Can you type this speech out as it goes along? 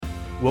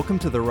Welcome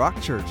to the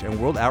Rock Church and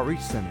World Outreach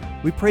Center.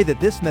 We pray that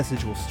this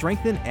message will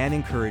strengthen and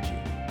encourage you.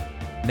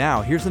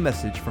 Now, here's a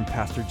message from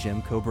Pastor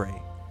Jim Cobrae.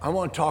 I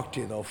want to talk to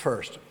you, though,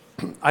 first.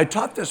 I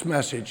taught this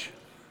message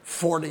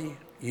 40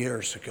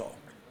 years ago.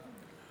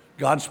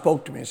 God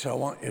spoke to me and said, I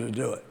want you to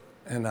do it.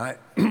 And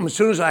as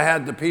soon as I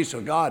had the peace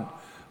of God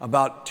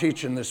about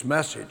teaching this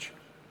message,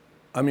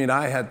 I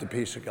had the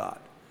peace of God.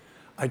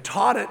 I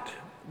taught it,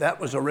 that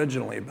was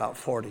originally about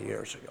 40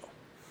 years ago.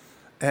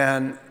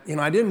 And,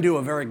 I didn't do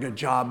a very good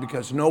job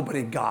because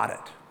nobody got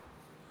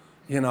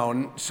it.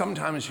 And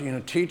sometimes,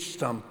 teach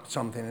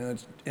something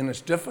and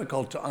it's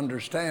difficult to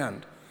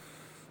understand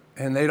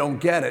and they don't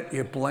get it,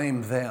 you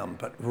blame them.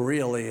 But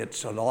really,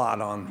 it's a lot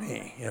on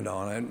me, and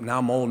now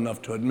I'm old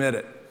enough to admit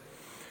it.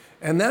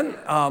 And then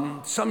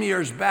some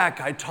years back,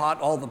 I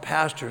taught all the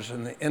pastors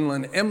in the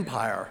Inland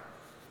Empire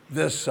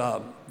this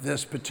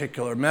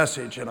particular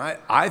message. And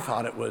I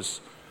thought it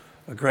was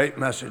a great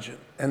message,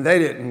 and they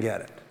didn't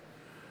get it.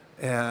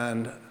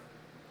 And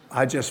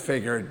I just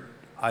figured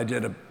I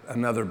did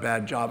another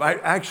bad job. I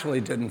actually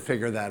didn't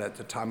figure that at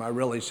the time. I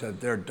really said,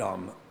 they're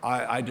dumb.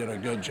 I did a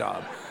good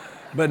job.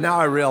 But now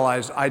I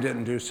realize I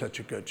didn't do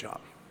such a good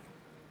job.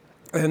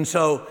 And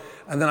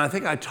then I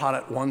think I taught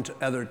it one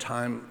other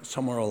time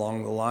somewhere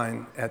along the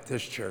line at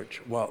this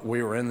church. Well,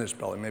 we were in this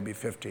building maybe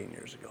 15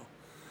 years ago.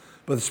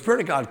 But the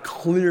Spirit of God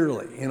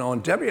clearly,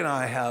 and Debbie and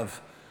I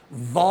have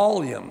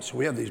volumes.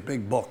 We have these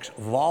big books,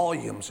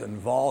 volumes and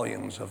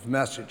volumes of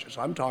messages.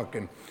 I'm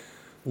talking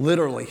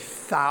literally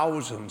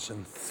thousands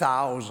and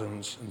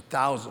thousands and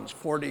thousands,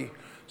 40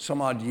 some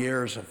odd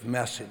years of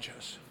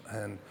messages.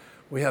 And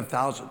we have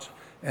thousands.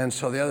 And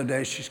so the other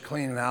day she's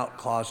cleaning out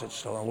closets.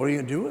 So what do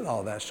you do with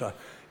all that stuff?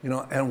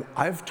 And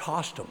I've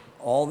tossed them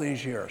all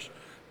these years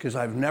because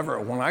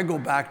when I go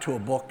back to a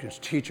book and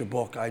teach a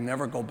book, I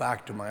never go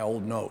back to my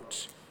old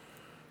notes.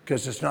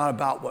 Because it's not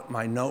about what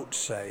my notes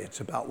say,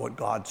 it's about what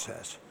God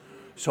says.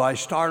 So I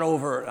start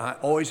over, I've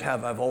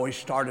always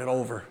started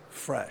over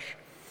fresh.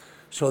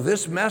 So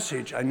this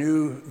message, I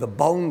knew the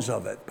bones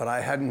of it, but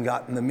I hadn't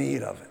gotten the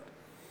meat of it.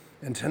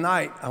 And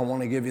tonight, I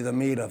want to give you the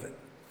meat of it.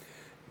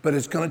 But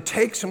it's going to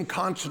take some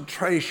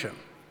concentration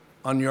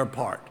on your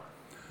part.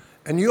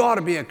 And you ought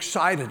to be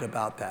excited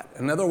about that.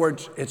 In other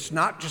words, it's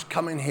not just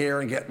coming here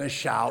and getting a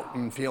shout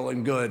and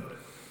feeling good.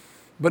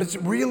 But it's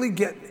really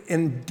get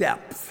in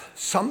depth,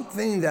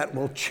 something that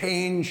will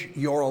change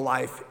your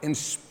life,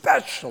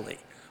 especially,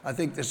 I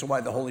think this is why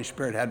the Holy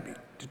Spirit had me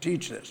to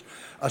teach this,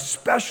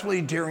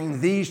 especially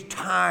during these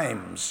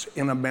times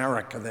in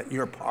America that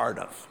you're part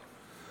of.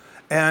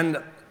 And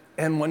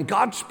when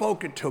God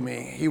spoke it to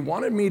me, he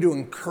wanted me to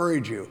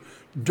encourage you,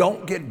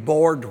 don't get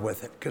bored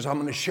with it, because I'm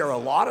going to share a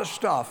lot of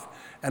stuff,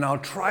 and I'll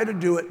try to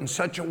do it in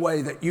such a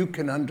way that you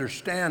can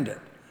understand it.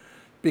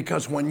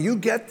 Because when you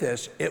get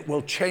this, it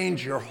will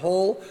change your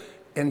whole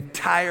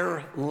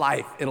entire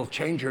life. It'll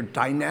change your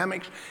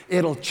dynamics.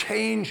 It'll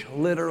change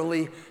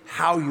literally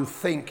how you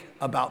think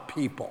about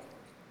people.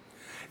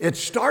 It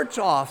starts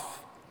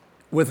off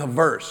with a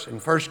verse in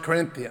 1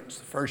 Corinthians,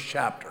 the first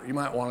chapter. You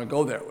might want to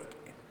go there with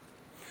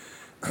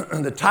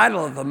me. The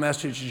title of the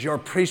message is Your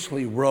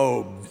Priestly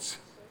Robes.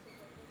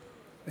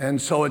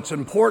 And so it's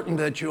important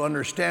that you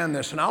understand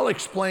this. And I'll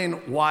explain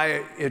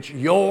why it's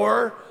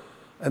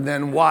and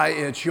then why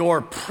it's your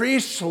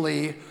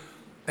priestly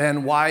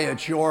and why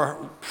it's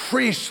your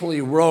priestly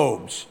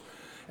robes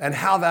and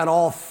how that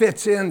all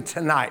fits in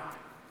tonight.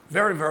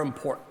 Very, very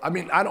important.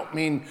 I don't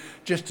mean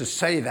just to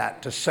say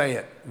that, to say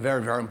it.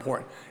 Very, very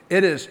important.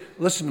 It is,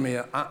 listen to me,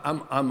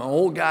 I'm an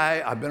old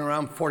guy. I've been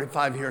around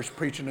 45 years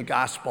preaching the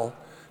gospel.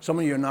 Some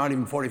of you are not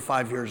even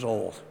 45 years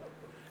old.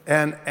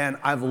 And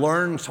I've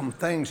learned some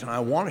things, and I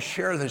want to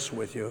share this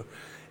with you.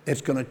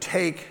 It's going to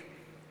take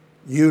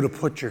you to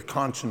put your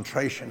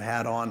concentration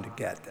hat on to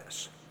get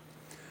this.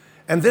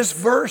 And this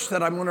verse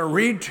that I'm going to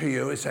read to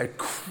you is a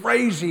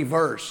crazy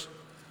verse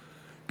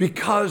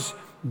because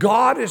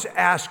God is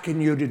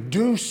asking you to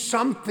do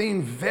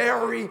something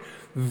very,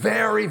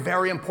 very,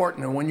 very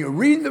important. And when you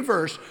read the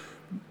verse,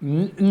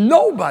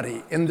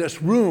 nobody in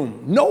this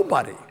room,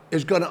 nobody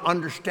is going to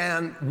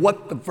understand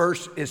what the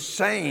verse is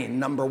saying,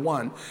 number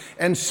one.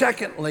 And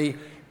secondly,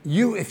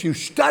 if you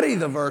study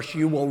the verse,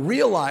 you will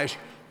realize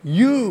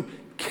you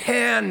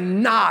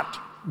cannot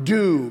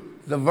do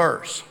the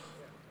verse.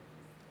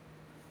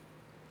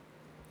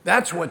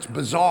 That's what's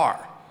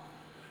bizarre.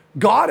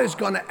 God is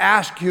going to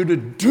ask you to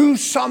do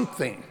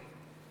something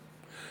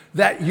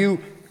that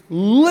you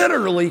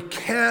literally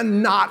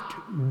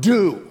cannot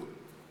do.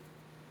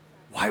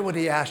 Why would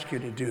he ask you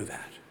to do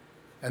that?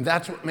 And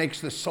that's what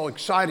makes this so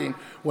exciting.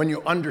 When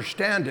you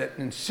understand it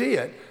and see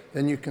it,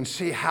 then you can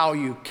see how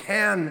you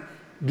can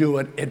do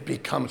it. It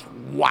becomes,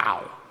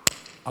 wow,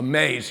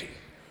 amazing.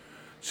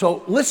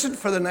 So listen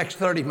for the next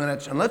 30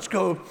 minutes, and let's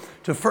go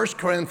to 1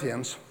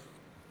 Corinthians,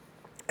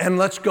 and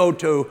let's go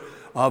to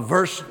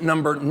verse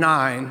number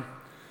 9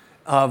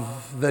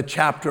 of the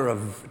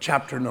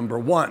chapter number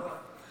 1.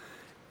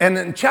 And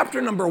in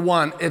chapter number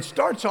 1, it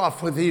starts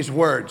off with these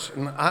words.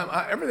 And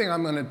everything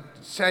I'm going to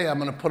say I'm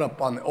going to put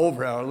up on the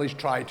overhead, or at least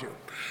try to.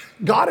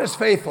 God is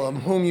faithful,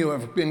 of whom you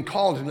have been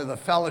called into the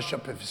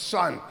fellowship of his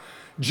Son,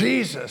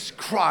 Jesus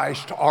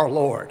Christ our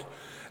Lord.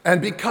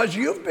 And because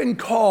you've been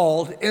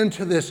called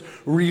into this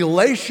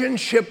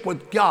relationship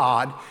with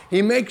God,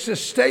 he makes a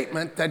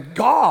statement that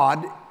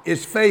God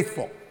is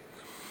faithful.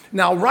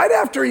 Now, right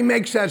after he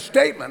makes that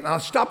statement, now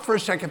stop for a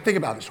second, think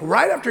about this.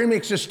 Right after he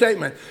makes this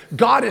statement,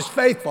 God is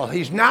faithful.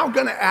 He's now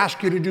going to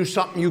ask you to do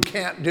something you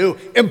can't do.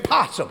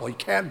 Impossible. You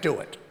can't do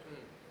it.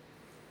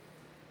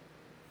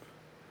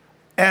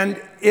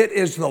 And it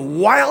is the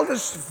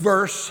wildest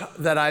verse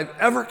that I've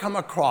ever come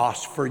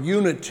across for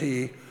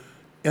unity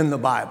in the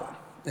Bible,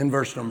 in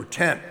verse number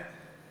 10.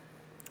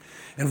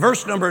 In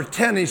verse number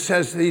 10, he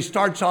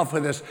starts off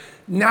with this,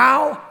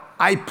 now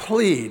I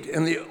plead.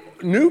 In the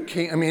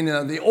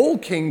the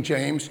old King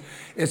James,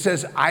 it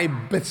says, I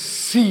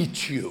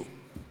beseech you.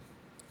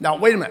 Now,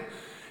 wait a minute.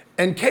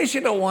 In case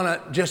you don't want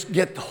to just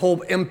get the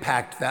whole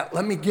impact of that,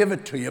 let me give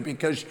it to you,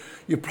 because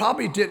you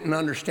probably didn't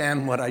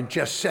understand what I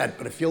just said.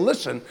 But if you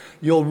listen,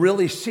 you'll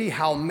really see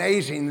how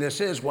amazing this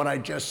is, what I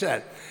just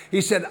said. He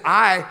said,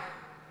 I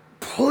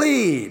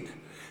plead.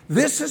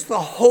 This is the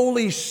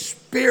Holy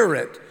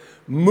Spirit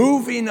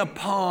moving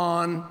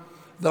upon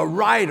the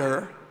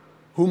writer,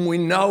 whom we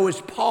know is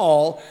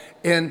Paul,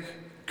 in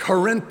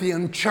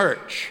Corinthian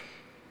church,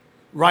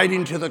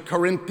 writing to the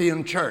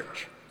Corinthian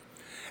church.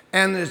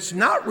 And it's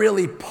not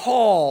really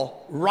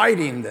Paul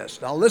writing this.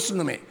 Now listen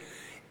to me.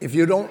 If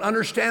you don't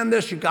understand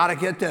this, you got to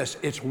get this.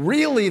 It's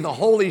really the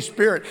Holy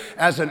Spirit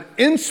as an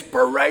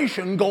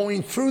inspiration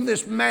going through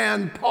this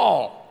man,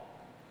 Paul.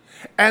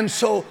 And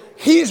so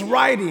he's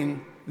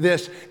writing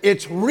this.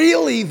 It's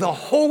really the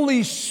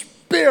Holy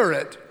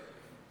Spirit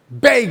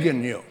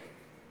begging you.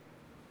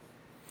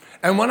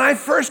 And when I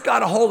first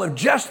got a hold of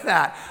just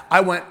that, I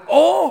went,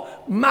 oh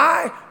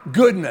my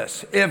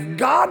goodness, if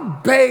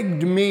God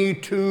begged me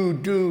to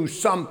do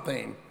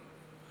something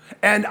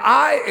and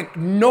I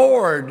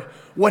ignored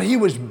what he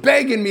was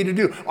begging me to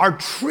do or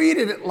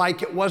treated it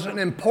like it wasn't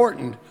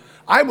important,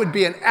 I would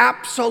be an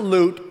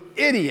absolute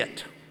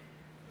idiot.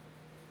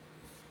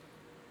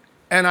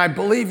 And I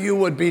believe you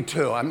would be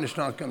too. I'm just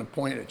not going to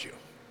point at you.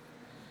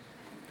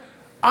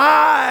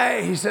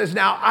 He says,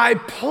 now I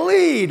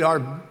plead or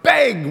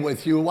beg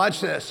with you,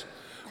 watch this,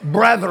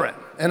 brethren.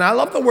 And I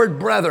love the word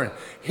brethren.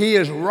 He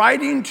is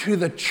writing to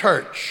the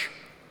church,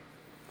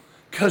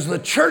 because the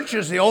church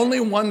is the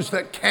only ones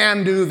that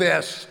can do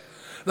this.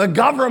 The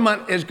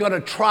government is going to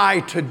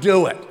try to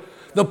do it.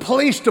 The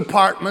police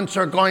departments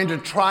are going to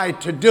try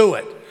to do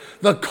it.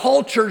 The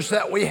cultures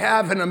that we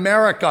have in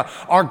America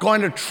are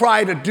going to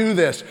try to do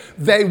this.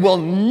 They will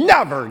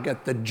never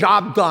get the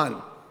job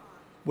done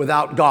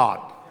without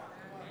God.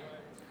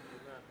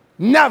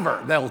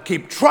 Never. They'll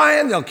keep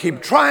trying, they'll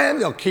keep trying,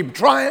 they'll keep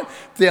trying.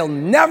 They'll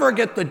never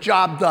get the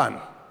job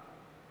done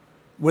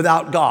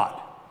without God.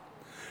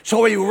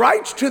 So he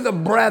writes to the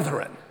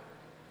brethren,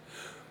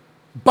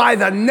 by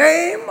the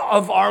name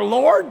of our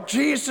Lord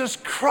Jesus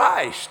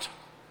Christ.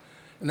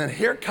 And then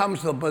here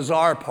comes the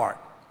bizarre part.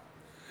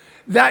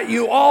 That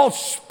you all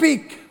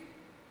speak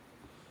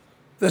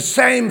the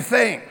same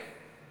thing.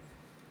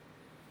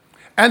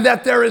 And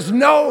that there is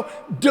no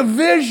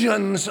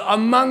divisions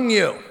among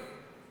you.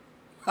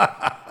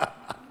 Our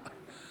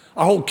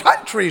whole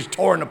country's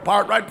torn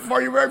apart right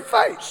before your very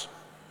face.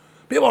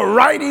 People are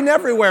rioting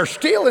everywhere,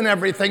 stealing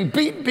everything,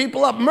 beating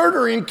people up,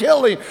 murdering,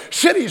 killing.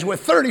 Cities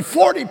with 30,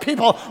 40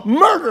 people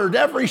murdered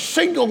every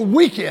single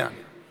weekend,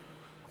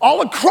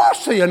 all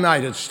across the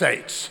United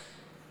States.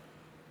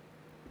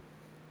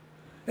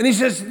 And he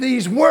says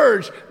these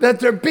words, that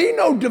there be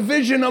no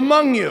division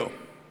among you,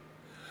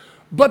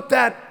 but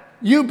that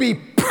you be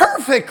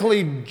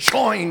perfectly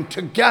joined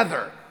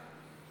together.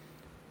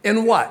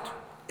 In what?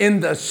 In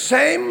the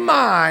same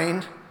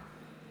mind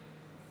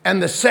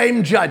and the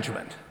same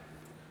judgment.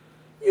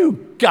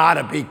 You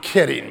gotta be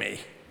kidding me.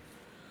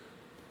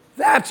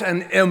 That's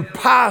an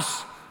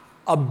impossibility.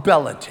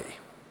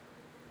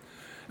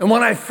 And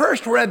when I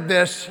first read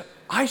this,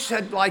 I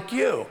said, like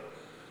you,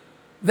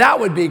 that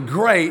would be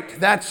great.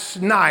 That's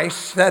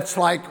nice. That's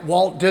like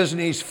Walt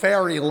Disney's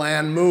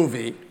Fairyland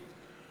movie,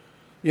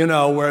 you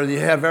know, where you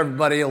have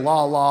everybody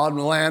la and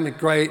land,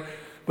 great.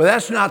 But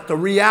that's not the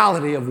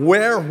reality of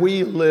where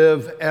we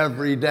live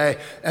every day.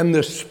 And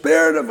the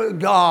Spirit of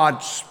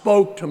God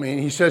spoke to me, and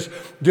he says,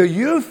 do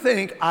you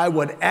think I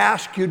would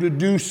ask you to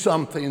do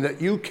something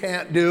that you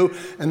can't do,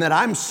 and that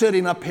I'm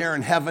sitting up here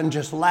in heaven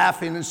just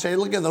laughing and saying,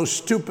 look at those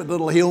stupid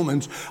little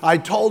humans. I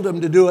told them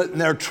to do it, and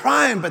they're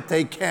trying, but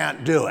they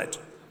can't do it.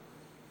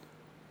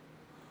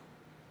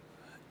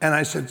 And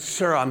I said,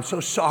 sir, I'm so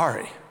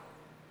sorry.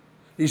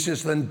 He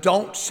says, then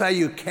don't say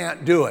you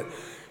can't do it,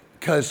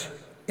 because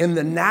in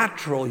the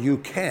natural, you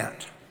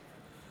can't.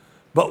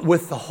 But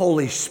with the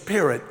Holy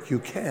Spirit, you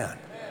can.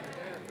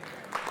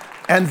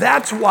 And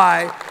that's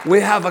why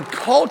we have a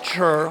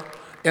culture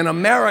in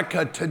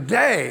America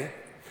today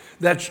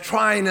that's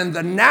trying in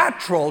the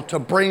natural to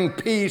bring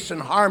peace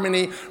and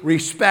harmony,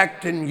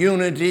 respect and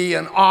unity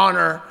and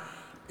honor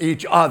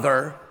each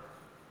other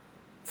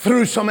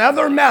through some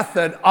other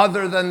method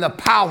other than the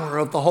power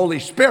of the Holy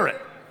Spirit.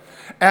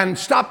 And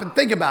stop and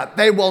think about it.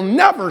 They will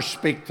never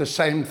speak the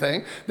same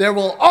thing. There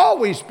will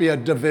always be a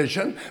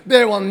division.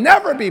 They will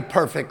never be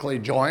perfectly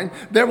joined.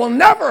 They will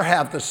never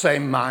have the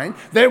same mind.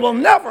 They will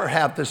never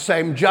have the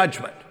same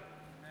judgment.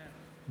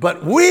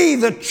 But we,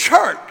 the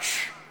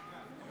church,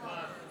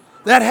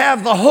 that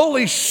have the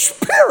Holy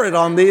Spirit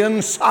on the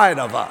inside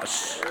of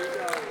us,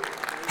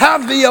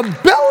 have the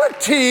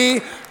ability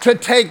to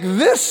take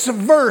this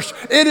verse,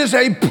 it is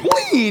a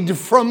plead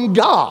from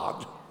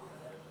God,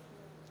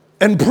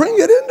 and bring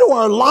it into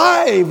our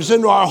lives,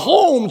 into our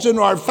homes,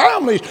 into our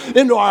families,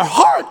 into our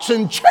hearts,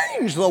 and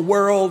change the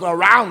world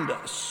around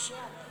us.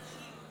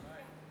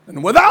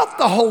 And without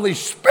the Holy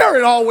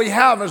Spirit, all we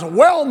have is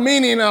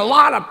well-meaning and a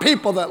lot of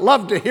people that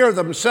love to hear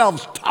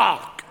themselves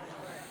talk.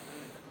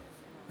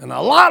 And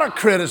a lot of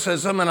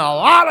criticism and a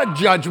lot of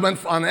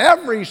judgment on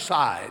every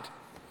side.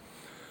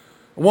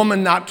 A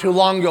woman not too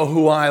long ago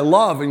who I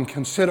love and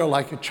consider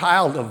like a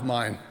child of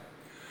mine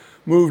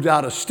moved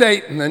out of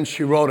state, and then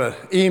she wrote an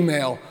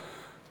email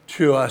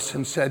to us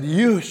and said,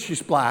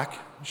 she's black.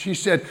 She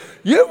said,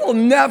 you will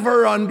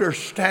never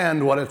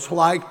understand what it's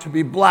like to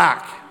be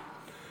black.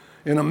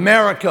 In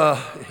America,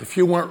 if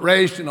you weren't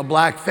raised in a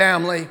black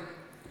family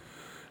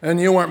and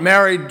you weren't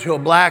married to a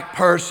black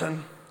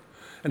person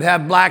and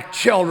had black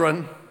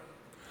children,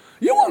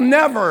 you will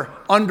never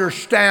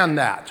understand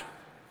that.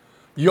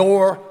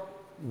 You're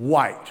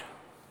white.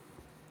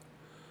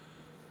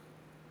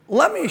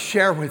 Let me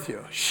share with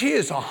you, she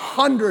is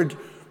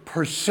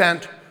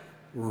 100%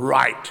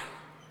 right.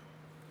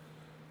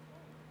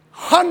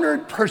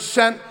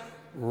 100%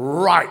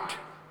 right.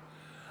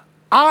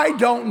 I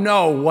don't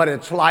know what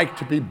it's like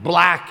to be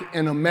black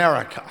in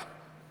America.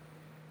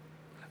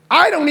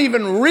 I don't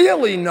even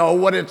really know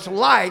what it's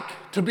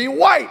like to be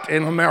white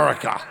in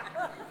America.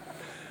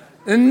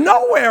 And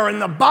nowhere in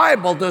the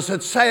Bible does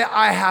it say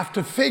I have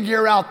to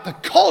figure out the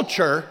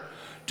culture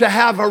to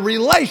have a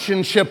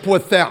relationship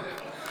with them.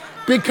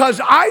 Because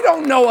I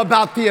don't know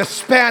about the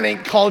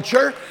Hispanic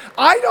culture.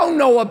 I don't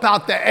know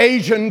about the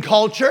Asian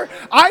culture.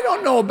 I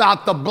don't know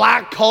about the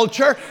black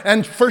culture.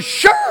 And for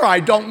sure,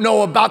 I don't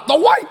know about the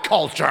white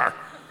culture.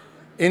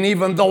 And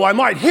even though I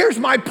might, here's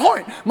my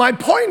point. My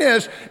point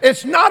is,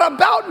 it's not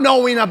about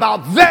knowing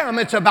about them.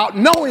 It's about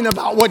knowing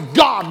about what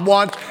God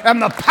wants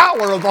and the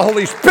power of the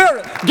Holy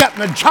Spirit getting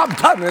the job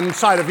done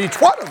inside of each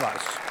one of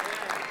us.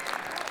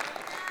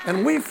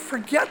 And we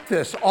forget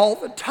this all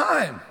the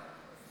time.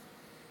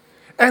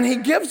 And he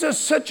gives us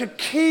such a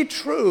key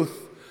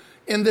truth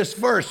in this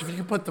verse. If you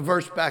can put the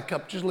verse back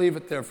up, just leave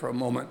it there for a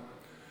moment.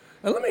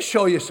 And let me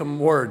show you some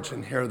words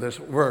in here, this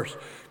verse.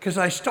 Because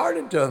I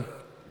started to,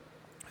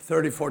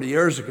 30, 40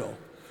 years ago,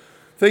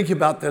 thinking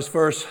about this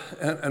verse,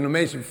 and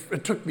amazing.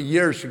 It took me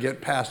years to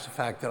get past the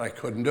fact that I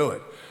couldn't do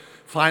it.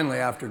 Finally,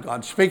 after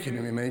God speaking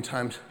to me many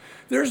times,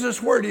 there's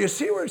this word. Do you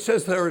see where it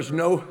says there is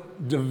no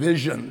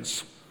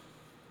divisions?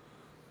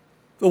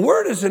 The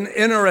word is an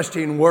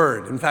interesting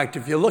word. In fact,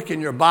 if you look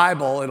in your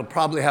Bible, it'll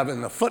probably have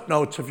in the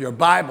footnotes of your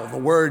Bible the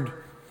word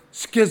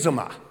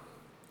schisma.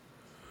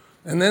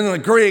 And then in the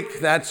Greek,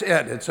 that's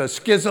it. It's a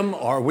schism,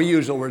 or we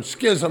use the word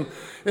schism.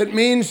 It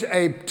means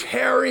a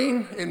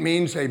tearing. It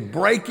means a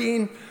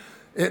breaking.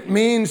 It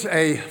means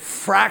a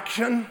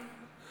fraction.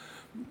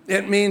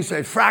 It means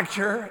a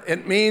fracture.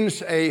 It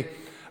means a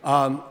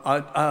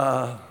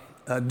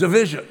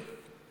division.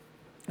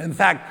 In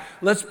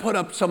fact, let's put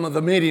up some of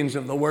the meanings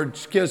of the word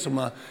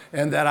schisma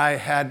and that I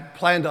had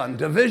planned on.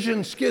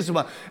 Division,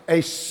 schisma,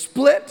 a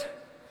split,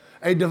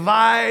 a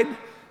divide,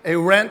 a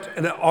rent,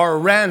 or a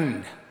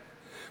rend.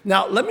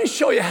 Now, let me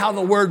show you how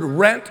the word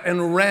rent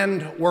and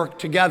rend work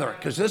together,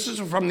 because this is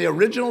from the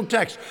original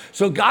text.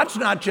 So God's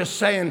not just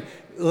saying,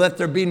 let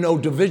there be no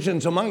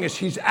divisions among us.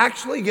 He's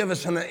actually given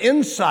us an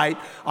insight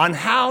on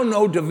how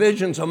no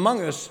divisions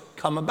among us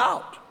come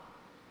about.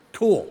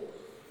 Cool.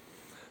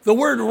 The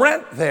word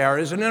rent there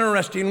is an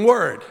interesting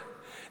word.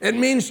 It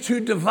means to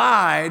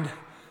divide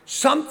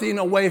something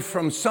away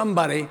from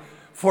somebody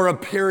for a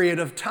period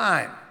of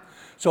time.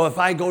 So if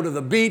I go to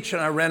the beach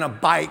and I rent a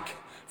bike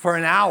for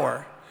an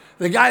hour,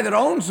 the guy that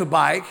owns the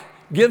bike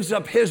gives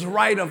up his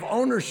right of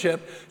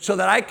ownership so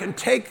that I can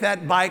take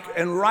that bike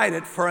and ride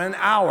it for an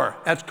hour.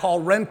 That's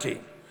called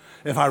renting.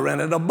 If I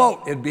rented a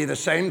boat, it'd be the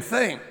same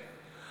thing.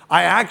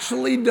 I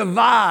actually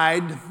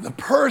divide the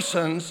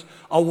persons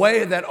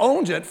away that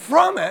owns it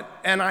from it,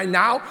 and I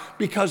now,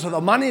 because of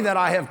the money that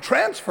I have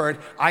transferred,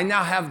 I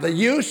now have the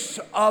use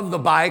of the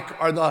bike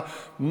or the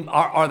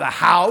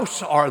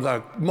house or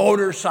the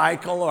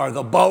motorcycle or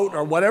the boat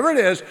or whatever it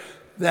is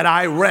that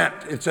I rent.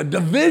 It's a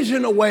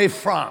division away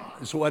from,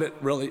 is what it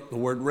really, the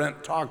word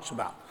rent talks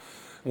about.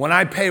 When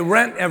I pay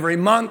rent every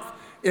month,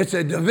 it's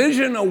a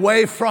division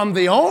away from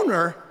the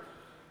owner,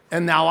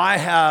 and now I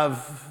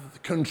have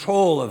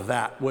control of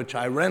that which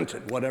I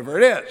rented, whatever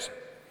it is.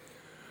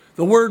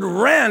 The word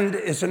rend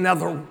is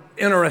another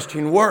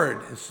interesting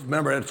word.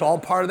 Remember, it's all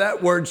part of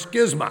that word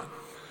schisma.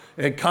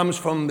 It comes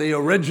from the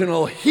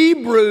original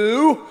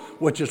Hebrew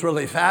which is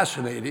really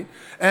fascinating,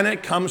 and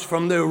it comes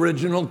from the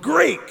original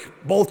Greek.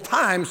 Both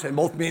times, they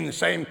both mean the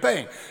same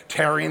thing,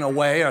 tearing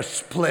away or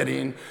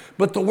splitting.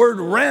 But the word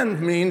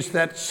rend means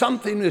that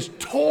something is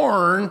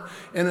torn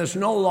and is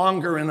no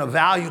longer in a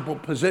valuable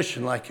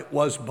position like it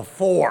was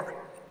before.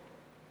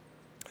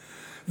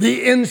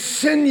 The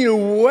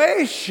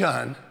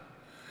insinuation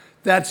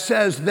that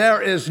says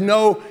there is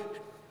no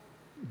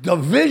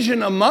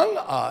division among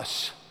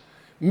us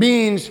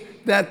means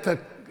that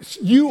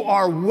you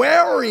are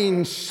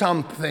wearing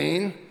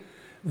something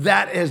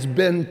that has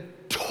been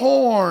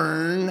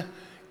torn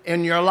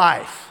in your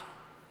life.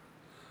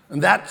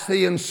 And that's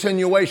the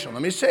insinuation.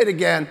 Let me say it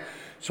again,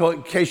 so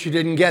in case you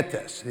didn't get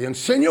this. The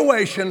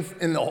insinuation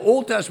in the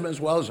Old Testament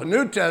as well as the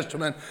New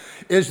Testament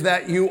is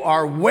that you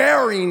are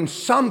wearing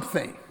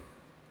something.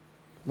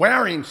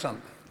 Wearing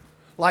something.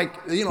 Like,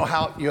 you know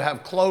how you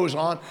have clothes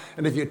on,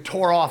 and if you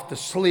tore off the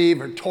sleeve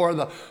or tore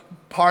the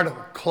part of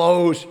the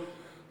clothes,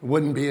 it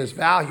wouldn't be as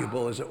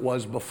valuable as it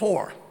was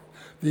before.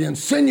 The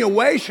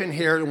insinuation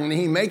here, when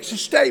he makes a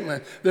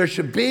statement, there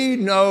should be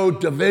no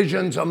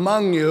divisions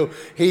among you,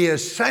 he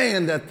is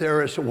saying that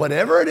there is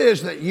whatever it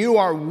is that you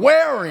are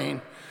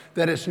wearing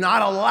that is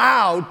not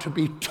allowed to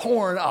be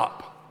torn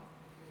up,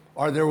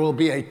 or there will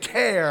be a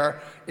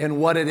tear in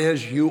what it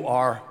is you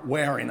are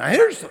wearing. Now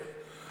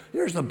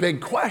here's the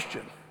big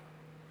question,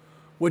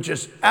 which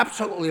is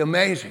absolutely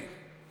amazing.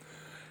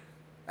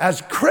 As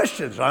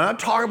Christians, I'm not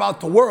talking about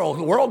the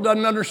world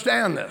doesn't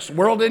understand this. The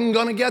world isn't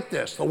going to get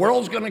this. The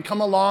world's going to come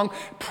along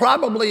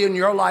probably in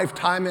your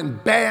lifetime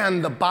and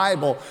ban the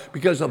Bible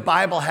because the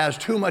Bible has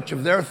too much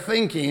of their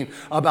thinking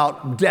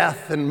about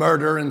death and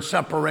murder and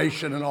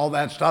separation and all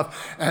that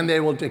stuff, and they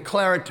will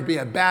declare it to be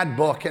a bad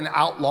book and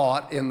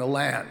outlaw it in the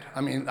land. I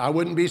mean, I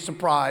wouldn't be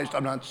surprised.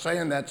 I'm not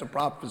saying that's a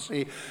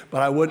prophecy,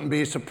 but I wouldn't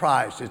be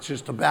surprised. It's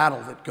just a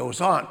battle that goes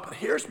on. But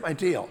here's my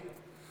deal.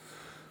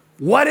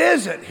 What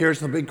is it, here's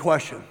the big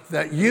question,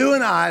 that you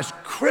and I as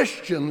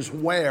Christians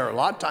wear? A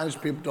lot of times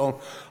people don't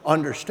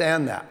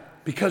understand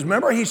that. Because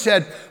remember he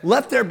said,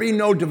 let there be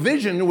no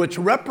division, which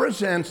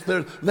represents,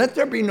 let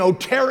there be no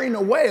tearing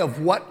away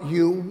of what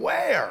you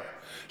wear.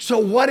 So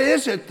what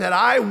is it that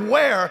I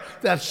wear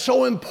that's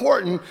so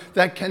important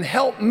that can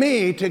help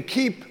me to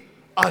keep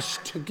us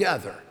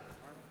together?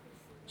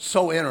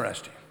 So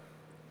interesting.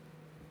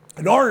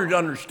 In order to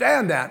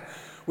understand that,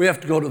 we have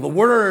to go to the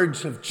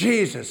words of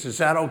Jesus. Is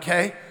that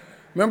okay?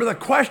 Remember the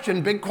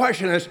question, big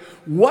question is,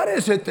 what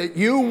is it that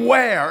you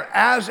wear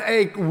as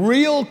a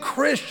real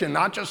Christian,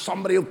 not just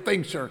somebody who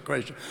thinks they're a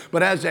Christian,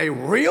 but as a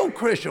real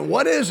Christian,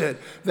 what is it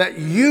that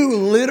you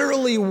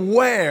literally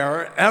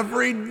wear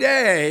every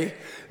day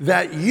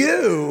that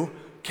you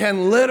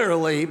can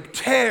literally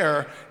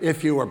tear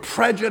if you were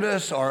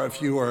prejudiced or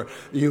if you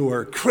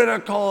were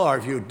critical or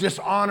if you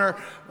dishonor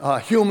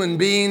human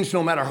beings,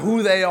 no matter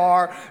who they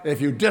are, if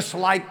you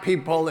dislike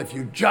people, if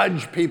you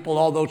judge people,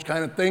 all those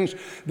kind of things,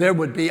 there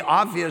would be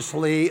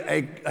obviously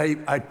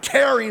a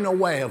tearing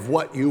away of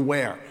what you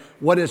wear.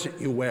 What is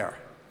it you wear?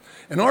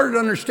 In order to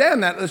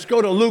understand that, let's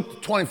go to Luke,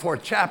 the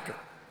 24th chapter.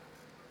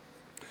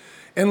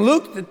 In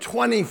Luke, the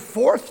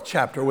 24th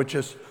chapter, which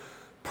is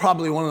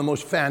probably one of the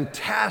most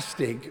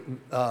fantastic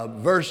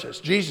verses.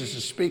 Jesus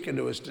is speaking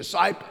to his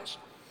disciples.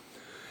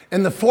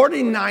 In the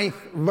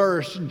 49th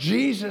verse,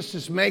 Jesus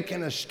is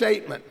making a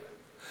statement.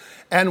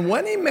 And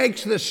when he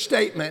makes this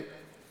statement,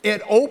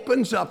 it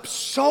opens up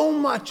so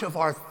much of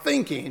our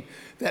thinking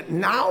that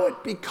now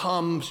it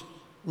becomes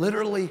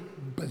literally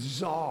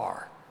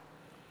bizarre.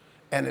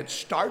 And it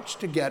starts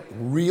to get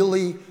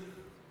really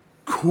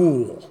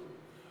cool.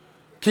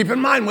 Keep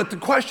in mind what the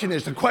question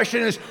is. The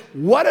question is,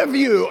 what have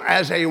you,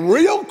 as a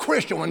real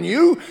Christian, when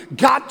you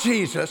got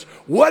Jesus,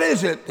 what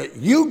is it that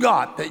you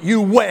got that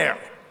you wear?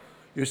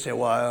 You say,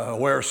 well, I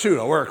wear a suit,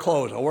 I wear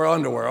clothes, I wear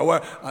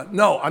underwear,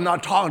 no, I'm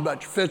not talking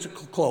about your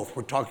physical clothes.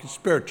 We're talking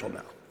spiritual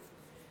now.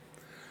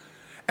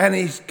 And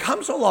he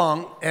comes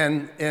along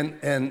and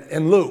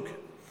in Luke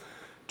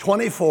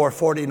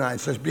 24:49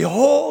 says,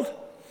 behold,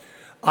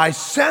 I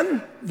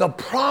send the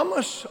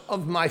promise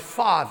of my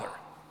Father.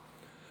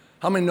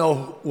 How many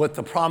know what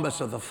the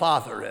promise of the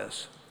Father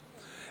is?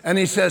 And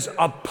he says,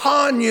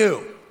 upon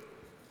you.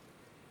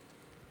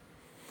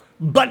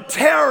 But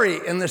tarry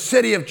in the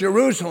city of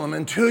Jerusalem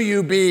until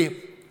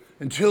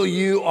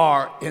you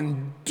are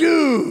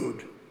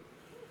endued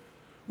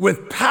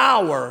with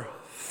power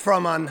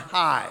from on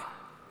high.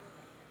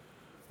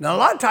 Now, a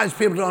lot of times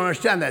people don't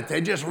understand that.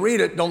 They just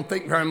read it, don't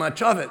think very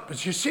much of it.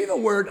 But you see the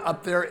word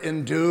up there,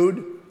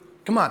 endued?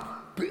 Come on,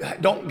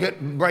 don't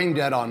get brain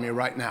dead on me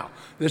right now.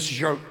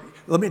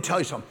 Let me tell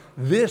you something.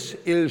 This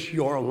is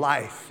your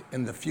life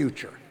in the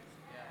future.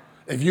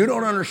 If you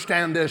don't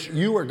understand this,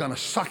 you are going to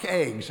suck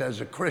eggs as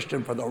a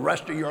Christian for the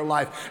rest of your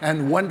life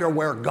and wonder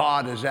where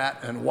God is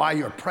at and why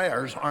your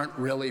prayers aren't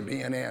really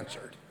being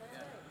answered.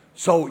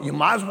 So you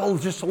might as well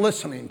just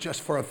listening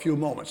just for a few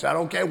moments. Is that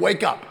okay?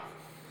 Wake up.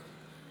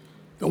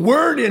 The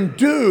word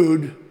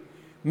endued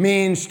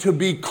means to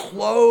be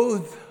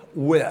clothed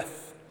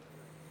with.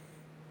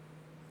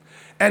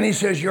 And he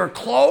says you're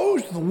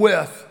clothed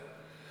with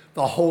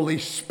the Holy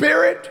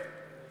Spirit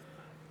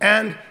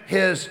and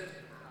his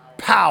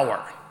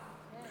power.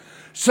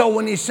 So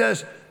when he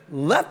says,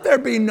 let there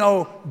be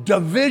no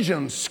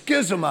division,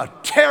 schisma,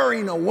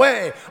 tearing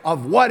away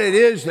of what it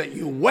is that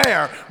you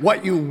wear.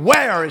 What you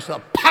wear is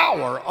the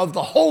power of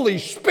the Holy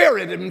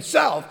Spirit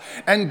himself.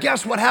 And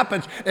guess what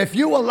happens? If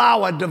you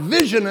allow a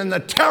division and the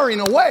tearing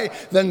away,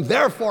 then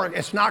therefore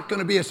it's not going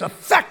to be as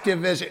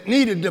effective as it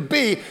needed to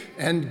be.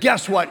 And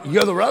guess what?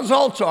 The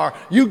results are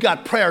you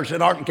got prayers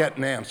that aren't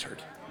getting answered.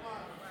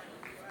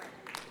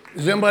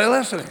 Is anybody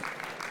listening?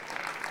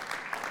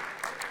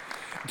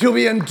 To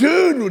be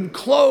endued and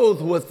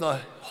clothed with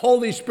the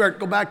Holy Spirit.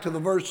 Go back to the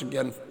verse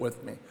again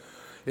with me.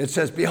 It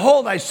says,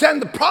 behold, I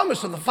send the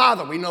promise of the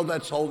Father. We know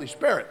that's the Holy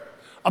Spirit.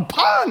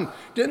 Upon,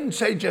 didn't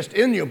say just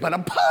in you, but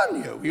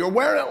upon you. You're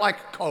wearing it like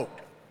a coat.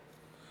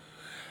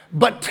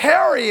 But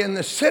tarry in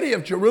the city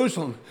of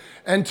Jerusalem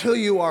until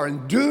you are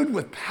endued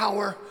with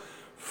power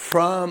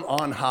from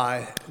on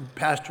high.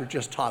 Pastor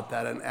just taught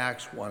that in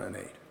Acts 1 and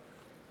 8.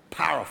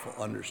 Powerful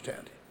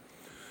understanding.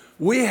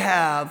 We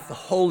have the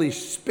Holy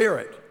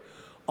Spirit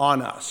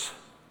on us.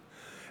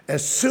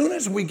 As soon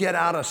as we get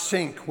out of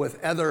sync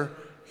with other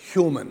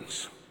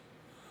humans,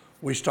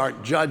 we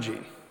start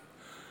judging.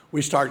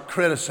 We start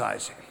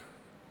criticizing.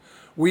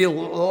 We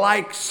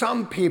like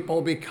some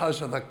people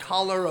because of the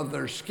color of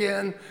their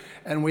skin,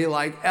 and we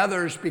like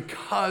others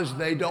because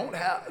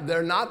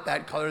they're not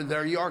that color,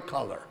 they're your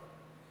color.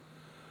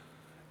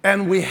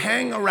 And we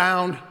hang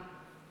around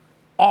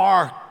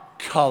our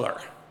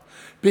color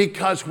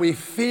because we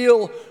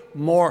feel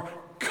more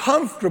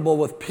comfortable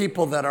with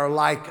people that are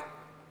like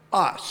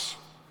us,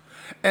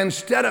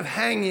 instead of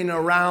hanging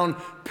around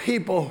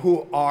people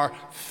who are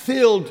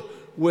filled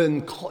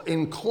when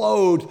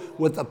enclosed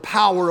with the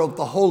power of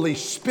the Holy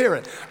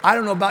Spirit. I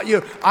don't know about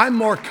you. I'm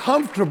more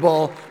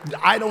comfortable.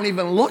 I don't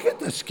even look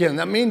at the skin.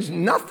 That means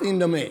nothing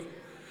to me.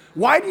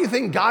 Why do you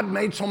think God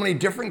made so many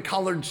different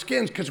colored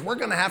skins? Because we're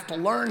going to have to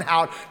learn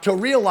how to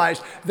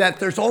realize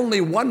that there's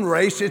only one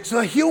race. It's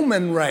the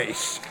human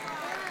race.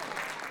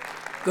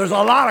 There's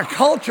a lot of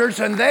cultures,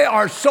 and they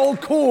are so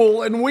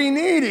cool, and we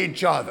need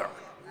each other.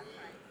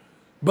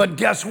 But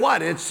guess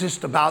what? It's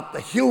just about the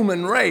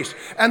human race.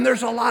 And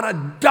there's a lot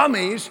of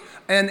dummies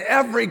in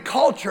every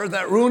culture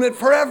that ruin it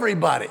for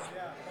everybody.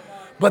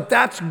 But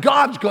that's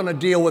God's going to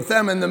deal with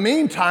them. In the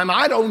meantime,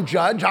 I don't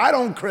judge. I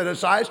don't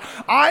criticize.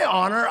 I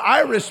honor.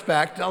 I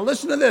respect. Now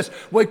listen to this,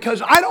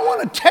 because I don't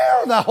want to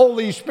tear the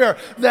Holy Spirit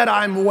that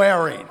I'm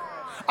wearing.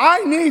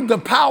 I need the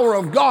power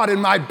of God in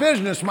my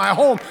business, my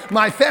home,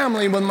 my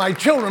family, with my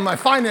children, my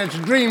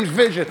finances, dreams,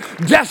 vision,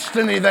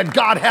 destiny that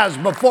God has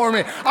before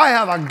me. I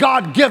have a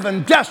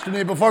God-given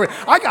destiny before me.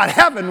 I got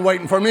heaven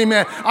waiting for me,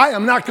 man. I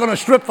am not going to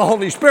strip the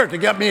Holy Spirit to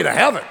get me to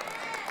heaven.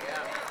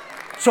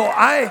 So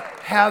I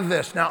have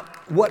this. Now,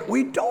 what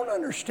we don't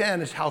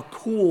understand is how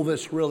cool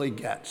this really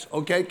gets.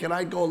 Okay, can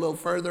I go a little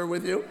further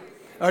with you?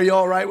 Are you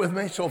all right with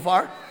me so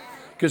far?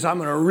 Because I'm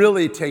going to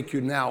really take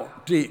you now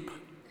deep.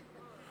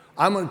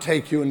 I'm going to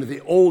take you into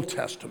the Old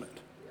Testament.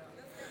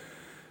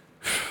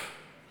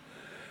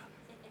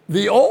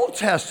 The Old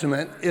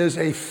Testament is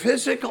a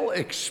physical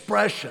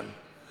expression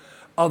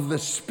of the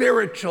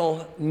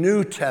spiritual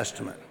New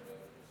Testament.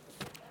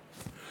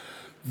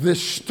 The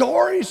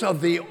stories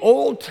of the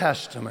Old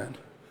Testament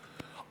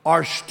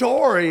are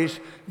stories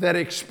that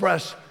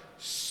express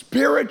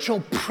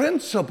spiritual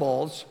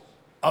principles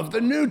of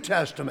the New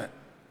Testament.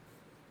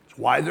 It's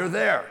why they're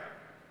there.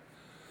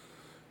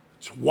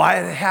 It's why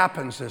it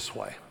happens this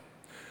way.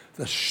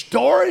 The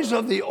stories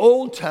of the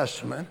Old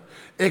Testament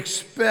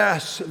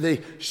express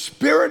the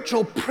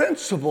spiritual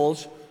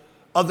principles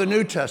of the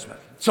New Testament.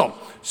 So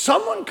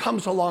someone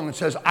comes along and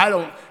says, I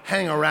don't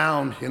hang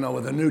around,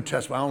 with the New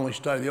Testament. I only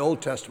study the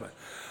Old Testament.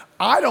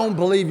 I don't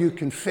believe you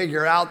can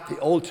figure out the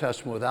Old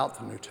Testament without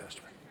the New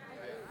Testament.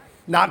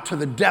 Not to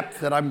the depth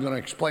that I'm going to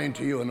explain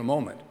to you in a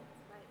moment.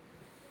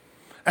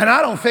 And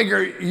I don't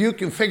figure you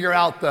can figure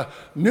out the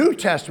New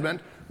Testament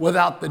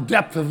without the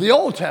depth of the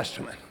Old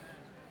Testament.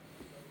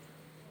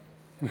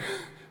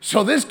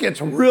 So this gets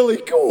really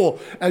cool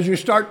as you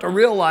start to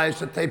realize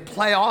that they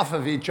play off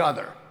of each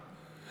other.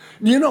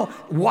 You know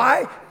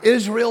why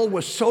Israel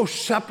was so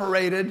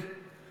separated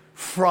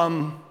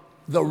from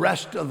the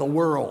rest of the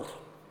world?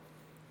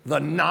 The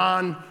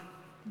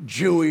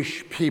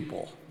non-Jewish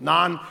people,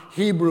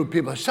 non-Hebrew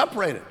people,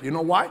 separated. You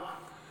know why?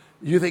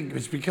 You think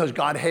it's because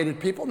God hated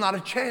people? Not a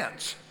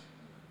chance.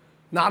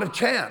 Not a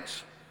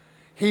chance.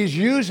 He's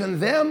using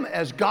them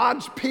as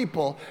God's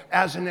people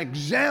as an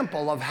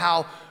example of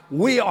how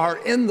we are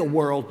in the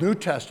world, New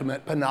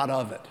Testament, but not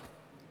of it.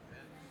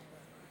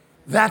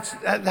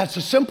 That's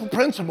a simple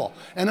principle.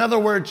 In other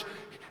words,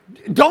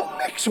 don't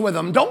mix with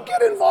them. Don't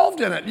get involved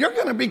in it. You're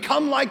going to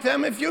become like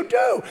them if you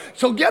do.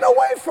 So get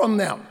away from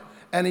them.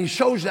 And he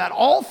shows that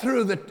all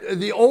through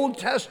the Old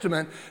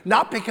Testament,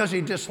 not because he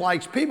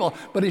dislikes people,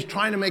 but he's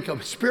trying to make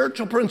a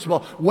spiritual principle.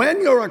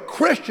 When you're a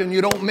Christian,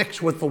 you don't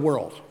mix with the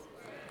world.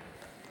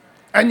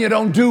 And you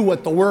don't do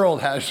what the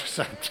world has.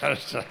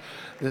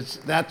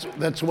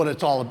 That's what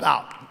it's all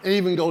about. It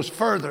even goes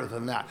further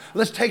than that.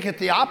 Let's take it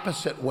the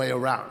opposite way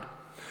around.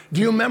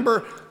 Do you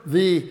remember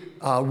the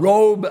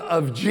robe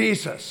of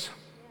Jesus?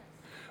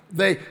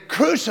 They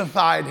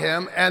crucified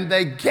him and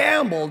they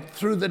gambled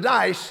through the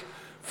dice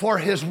for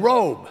his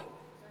robe.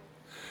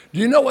 Do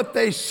you know what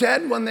they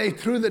said when they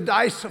threw the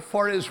dice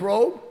for his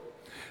robe?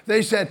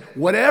 They said,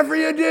 whatever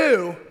you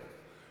do,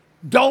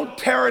 don't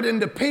tear it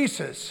into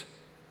pieces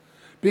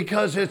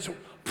because it's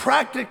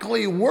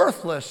practically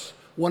worthless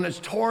when it's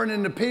torn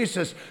into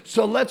pieces.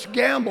 So let's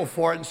gamble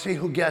for it and see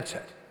who gets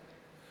it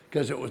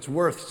because it was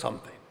worth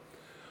something.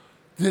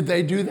 Did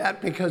they do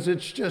that because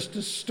it's just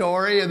a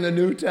story in the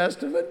New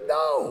Testament?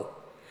 No.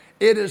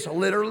 It is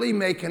literally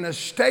making a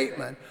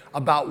statement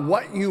about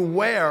what you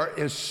wear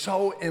is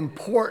so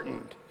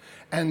important.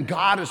 And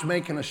God is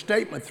making a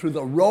statement through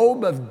the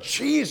robe of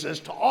Jesus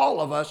to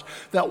all of us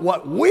that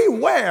what we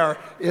wear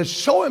is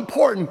so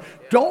important.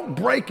 Don't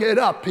break it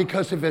up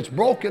because if it's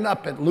broken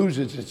up, it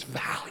loses its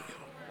value.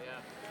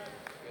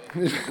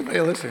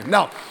 Hey, listen.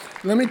 Now,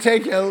 let me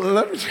take you a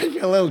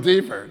little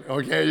deeper.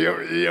 Okay,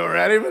 you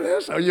ready for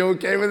this? Are you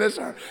okay with this?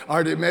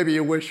 Or maybe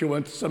you wish you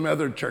went to some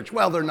other church.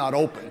 Well, they're not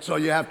open, so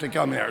you have to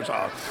come here.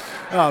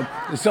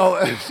 So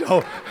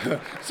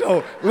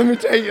let me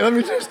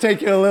just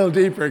take you a little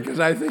deeper because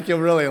I think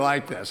you'll really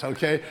like this.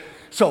 Okay,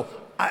 so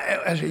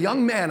as a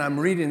young man, I'm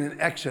reading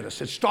in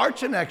Exodus. It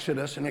starts in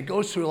Exodus and it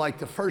goes through like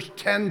the first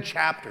 10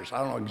 chapters. I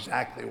don't know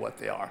exactly what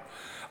they are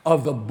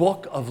of the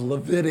book of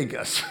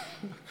Leviticus.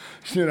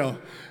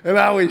 And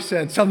I always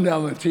said, someday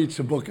I'm going to teach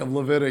the book of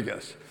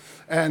Leviticus.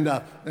 And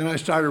I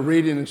started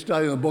reading and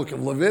studying the book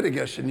of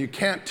Leviticus, and you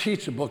can't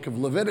teach the book of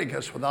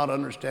Leviticus without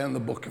understanding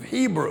the book of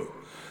Hebrew.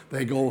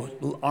 They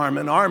go arm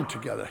in arm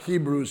together.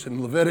 Hebrews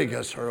and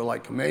Leviticus are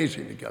like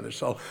amazing together.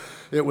 So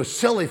it was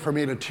silly for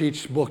me to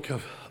teach the book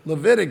of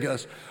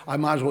Leviticus. I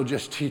might as well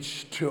just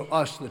teach to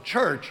us, the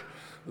church,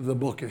 the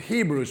book of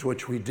Hebrews,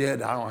 which we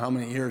did. I don't know how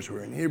many years we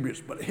were in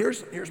Hebrews, but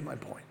here's my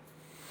point.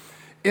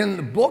 In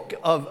the book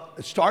of,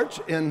 it starts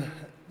in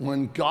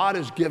when God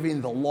is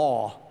giving the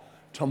law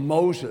to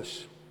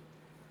Moses.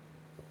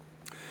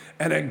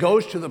 And it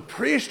goes to the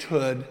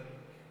priesthood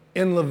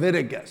in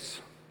Leviticus.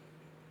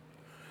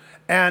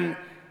 And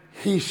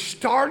he's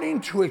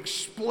starting to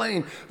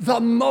explain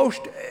the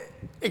most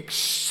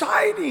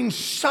exciting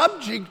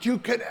subject you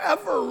could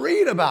ever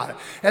read about it.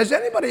 Has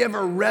anybody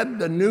ever read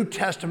the New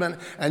Testament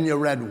and you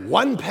read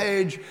one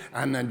page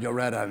and then you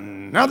read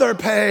another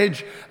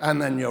page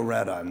and then you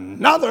read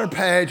another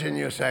page and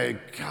you say,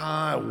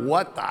 God,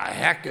 what the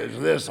heck is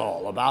this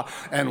all about?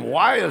 And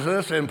why is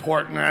this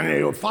important? And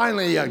you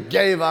finally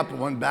gave up and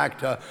went back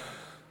to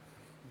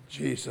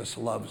Jesus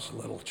loves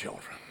little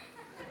children.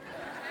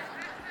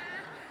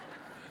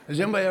 Has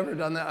anybody ever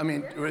done that? I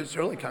mean, it's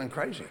really kind of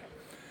crazy.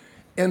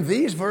 In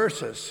these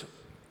verses,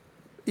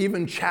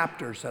 even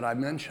chapters that I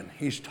mentioned,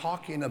 he's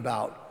talking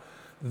about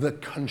the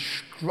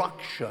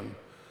construction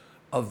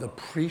of the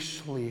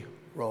priestly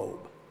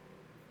robe.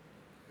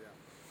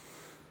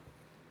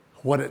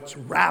 What it's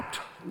wrapped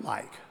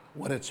like,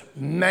 what it's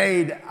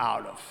made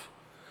out of,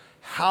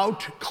 how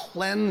to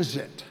cleanse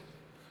it.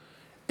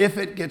 If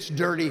it gets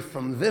dirty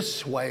from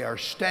this way or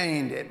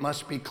stained, it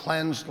must be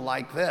cleansed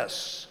like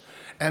this.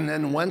 And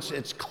then once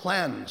it's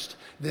cleansed,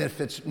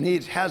 if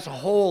it has a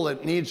hole,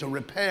 it needs a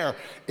repair,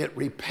 it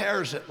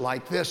repairs it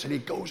like this. And he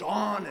goes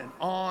on and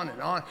on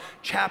and on,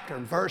 chapter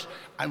and verse.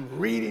 I'm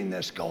reading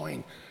this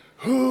going,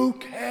 who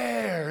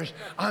cares?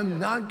 I'm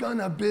not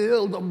gonna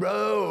build a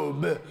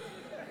robe.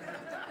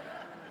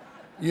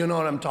 You know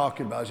what I'm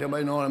talking about. Does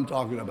anybody know what I'm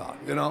talking about?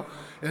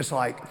 It's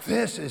like,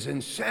 this is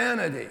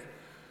insanity.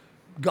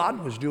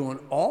 God was doing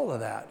all of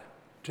that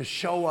to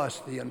show us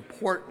the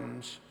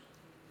importance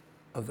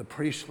of the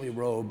priestly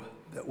robe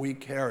that we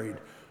carried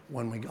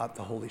when we got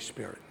the Holy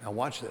Spirit. Now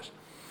watch this.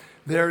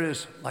 There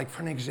is, like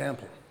for an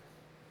example,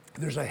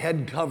 there's a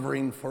head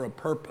covering for a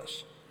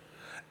purpose.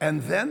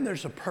 And then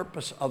there's a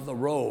purpose of the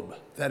robe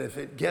that if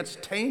it gets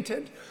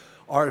tainted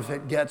or if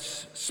it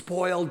gets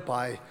spoiled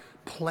by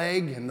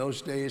plague, in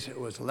those days it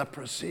was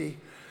leprosy,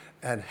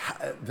 and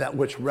that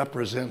which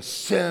represents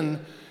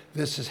sin,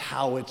 this is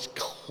how it's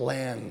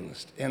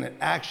cleansed. And it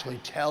actually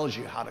tells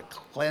you how to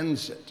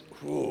cleanse it.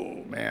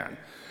 Ooh, man.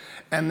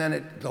 And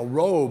then the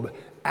robe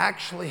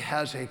actually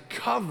has a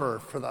cover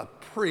for the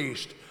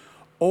priest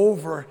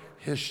over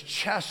his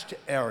chest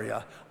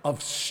area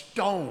of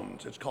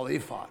stones. It's called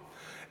ephod.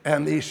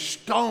 And these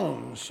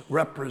stones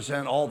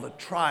represent all the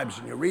tribes.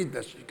 And you read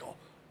this, you go,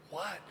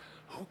 what?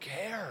 Who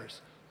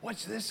cares?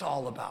 What's this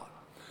all about?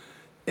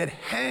 It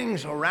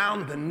hangs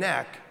around the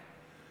neck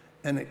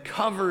and it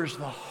covers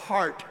the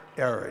heart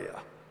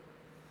area.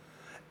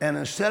 And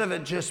instead of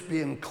it just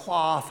being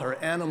cloth or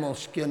animal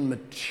skin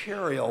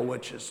material,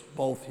 which is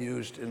both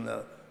used in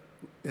the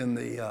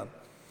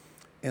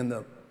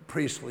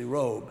priestly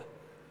robe,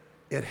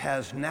 it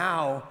has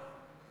now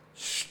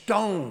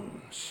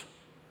stones,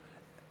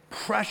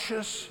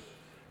 precious,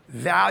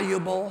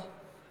 valuable,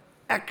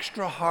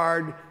 extra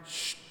hard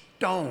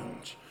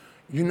stones.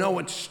 You know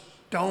what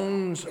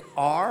stones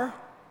are?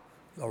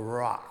 The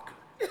rock.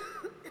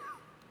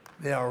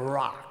 They are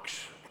rocks.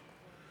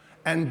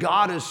 And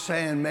God is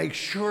saying, make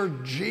sure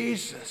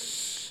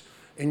Jesus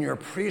in your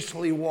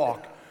priestly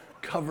walk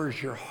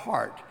covers your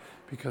heart,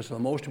 because of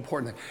the most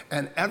important thing.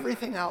 And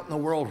everything out in the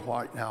world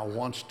right now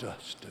wants to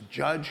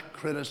judge,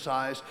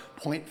 criticize,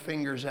 point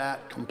fingers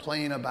at,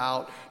 complain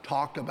about,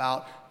 talk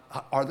about.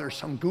 Are there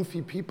some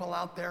goofy people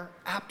out there?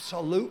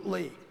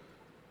 Absolutely.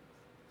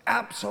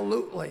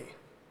 Absolutely.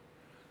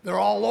 They're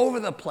all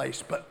over the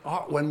place. But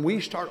when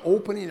we start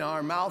opening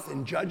our mouth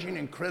and judging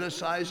and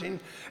criticizing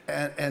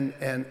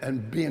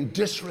and being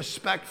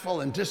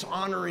disrespectful and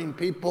dishonoring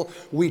people,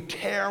 we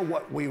tear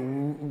what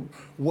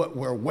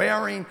we're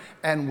wearing,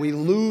 and we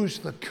lose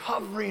the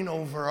covering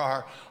over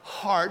our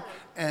heart,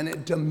 and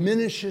it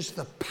diminishes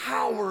the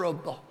power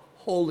of the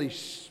Holy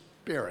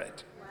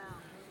Spirit. Wow.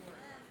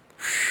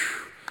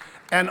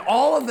 And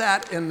all of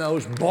that in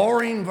those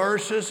boring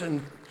verses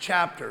and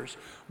chapters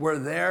were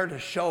there to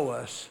show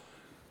us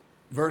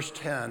verse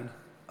 10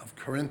 of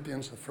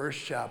Corinthians, the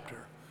first chapter.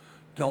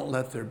 Don't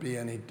let there be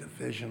any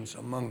divisions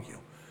among you,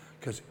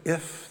 because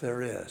if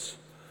there is,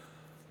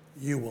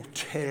 you will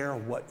tear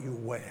what you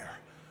wear,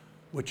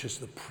 which is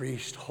the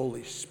priest,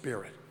 Holy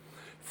Spirit.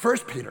 1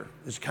 Peter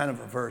is kind of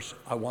a verse.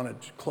 I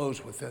wanted to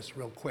close with this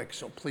real quick,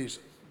 so please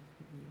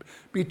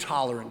be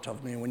tolerant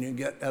of me. When you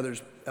get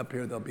others up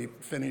here, they'll be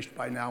finished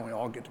by now. We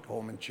all get to go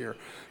home and cheer.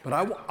 But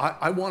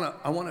I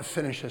want to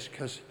finish this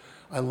because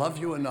I love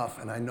you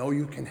enough, and I know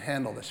you can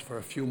handle this for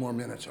a few more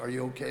minutes. Are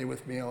you okay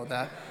with me on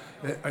that?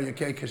 Are you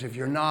okay? Because if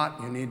you're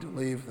not, you need to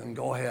leave, then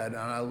go ahead.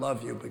 And I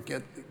love you, but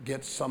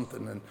get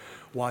something and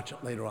watch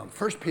it later on.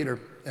 1 Peter,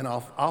 and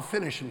I'll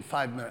finish in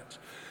 5 minutes.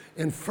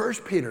 In 1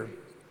 Peter,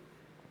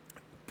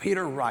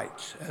 Peter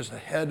writes as the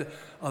head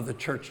of the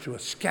church to a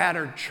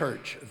scattered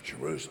church of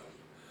Jerusalem.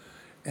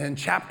 In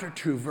chapter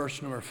 2, verse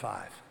number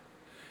 5.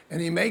 And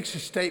he makes a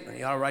statement.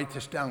 You ought to write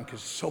this down because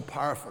it's so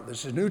powerful.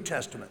 This is New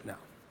Testament now.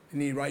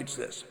 And he writes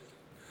this.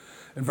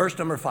 In verse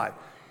number 5.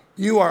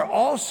 You are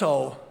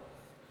also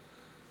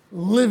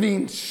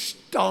living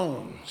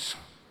stones.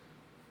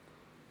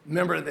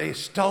 Remember the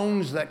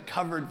stones that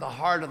covered the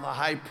heart of the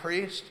high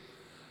priest?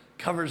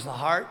 Covers the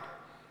heart.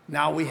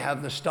 Now we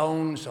have the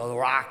stones or the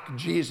rock,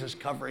 Jesus,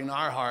 covering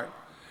our heart.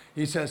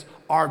 He says,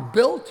 are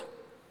built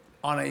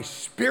on a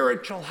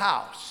spiritual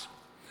house.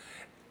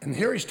 And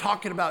here he's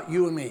talking about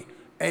you and me.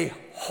 A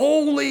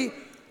holy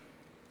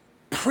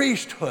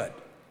priesthood.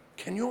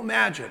 Can you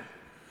imagine?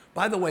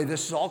 By the way,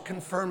 this is all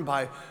confirmed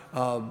by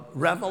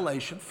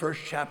Revelation,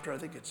 first chapter. I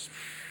think it's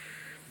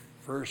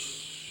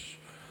verse,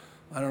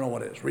 I don't know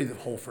what it is. Read the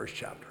whole first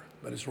chapter.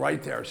 But it's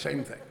right there,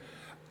 same thing.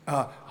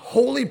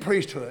 Holy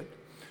priesthood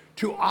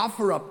to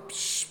offer up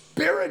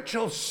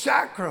spiritual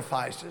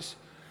sacrifices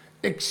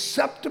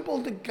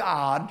acceptable to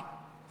God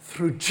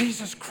through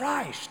Jesus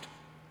Christ.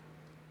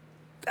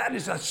 That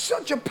is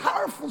such a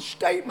powerful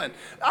statement.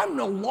 I'm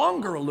no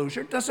longer a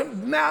loser. It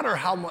doesn't matter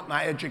how much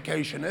my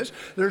education is.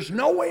 There's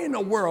no way in the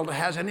world it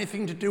has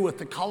anything to do with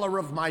the color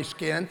of my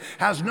skin,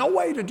 has no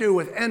way to do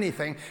with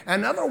anything.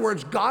 In other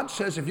words, God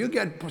says if you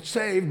get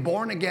saved,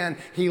 born again,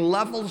 he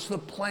levels the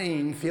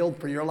playing field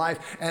for your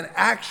life and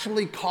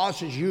actually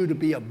causes you to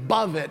be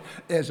above it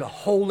as a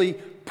holy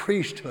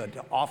priesthood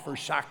to offer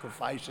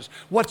sacrifices.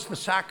 What's the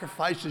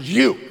sacrifices?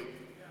 You.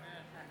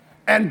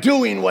 And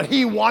doing what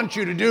he wants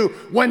you to do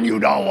when you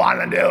don't want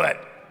to do it.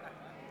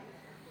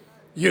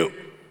 You.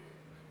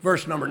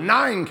 Verse number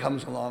 9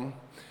 comes along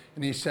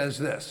and he says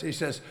this. He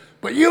says,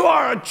 but you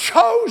are a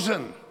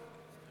chosen.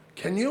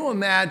 Can you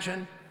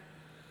imagine?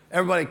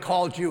 Everybody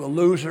called you a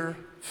loser,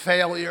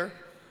 failure.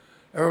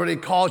 Everybody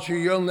calls you,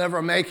 you'll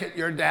never make it.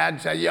 Your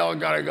dad said, you're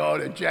going to go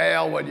to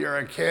jail when you're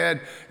a kid.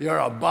 You're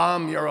a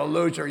bum. You're a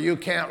loser. You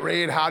can't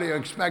read. How do you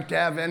expect to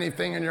have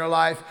anything in your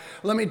life?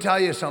 Let me tell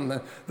you something.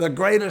 The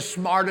greatest,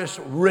 smartest,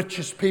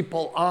 richest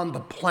people on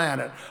the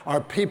planet are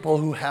people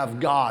who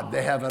have God.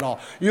 They have it all.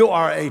 You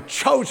are a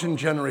chosen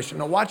generation.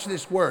 Now watch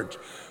these words.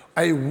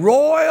 A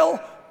royal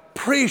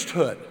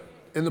priesthood.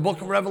 In the book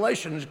of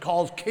Revelation, it's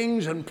called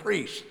kings and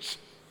priests.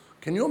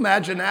 Can you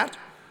imagine that?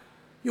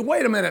 You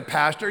wait a minute,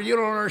 Pastor, you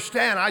don't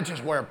understand. I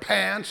just wear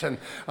pants and,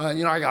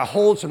 I got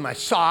holes in my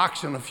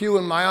socks and a few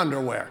in my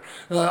underwear.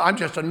 I'm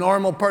just a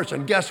normal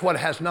person. Guess what? It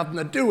has nothing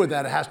to do with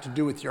that. It has to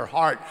do with your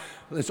heart.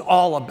 It's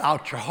all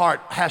about your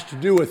heart. It has to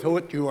do with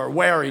what you are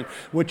wearing,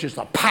 which is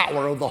the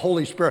power of the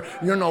Holy Spirit.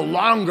 You're no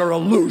longer a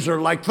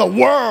loser like the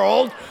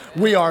world.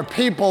 We are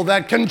people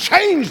that can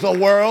change the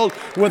world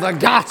with the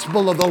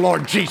gospel of the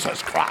Lord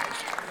Jesus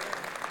Christ.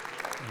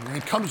 And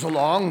he comes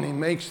along and he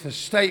makes this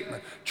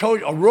statement.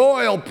 A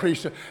royal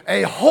priesthood,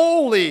 a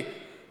holy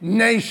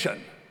nation.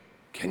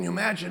 Can you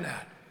imagine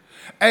that?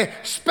 A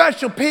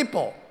special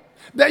people,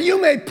 that you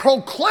may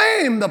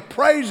proclaim the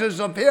praises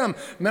of him.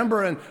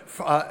 Remember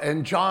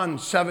in John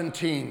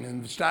 17,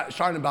 and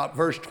starting about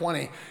verse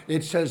 20,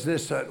 it says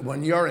this, that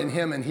when you're in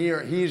him and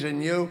he's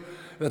in you,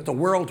 that the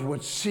world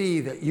would see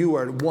that you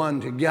are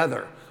one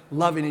together,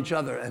 loving each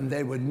other, and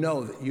they would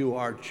know that you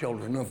are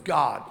children of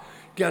God.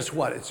 Guess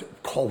what? It's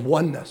called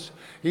oneness.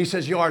 He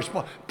says you are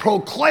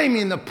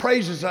proclaiming the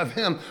praises of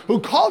him who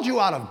called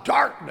you out of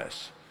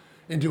darkness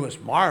into his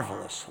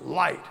marvelous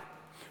light.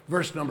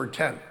 Verse number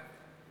 10.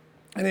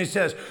 And he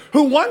says,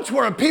 who once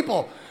were a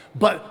people,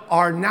 but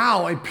are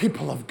now a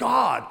people of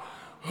God,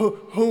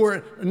 who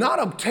were not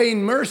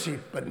obtained mercy,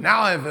 but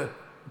now have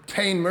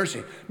obtained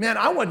mercy. Man,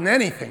 I wasn't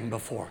anything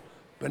before,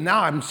 but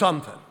now I'm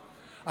something.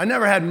 I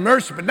never had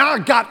mercy, but now I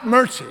got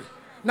mercy.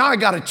 Now I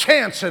got a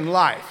chance in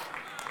life.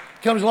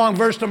 Comes along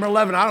verse number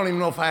 11. I don't even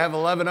know if I have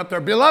 11 up there.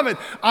 Beloved,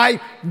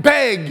 I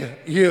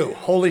beg you,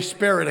 Holy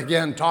Spirit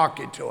again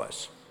talking to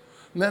us.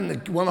 And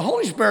then when the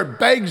Holy Spirit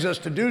begs us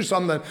to do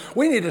something,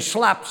 we need to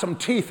slap some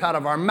teeth out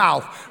of our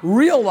mouth,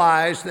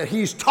 realize that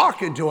he's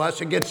talking to us,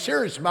 and get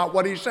serious about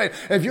what he's saying.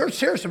 If you're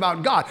serious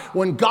about God,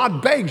 when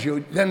God begs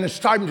you, then it's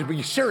time to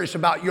be serious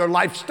about your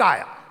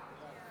lifestyle.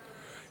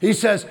 He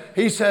says,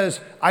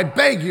 I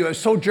beg you as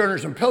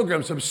sojourners and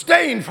pilgrims,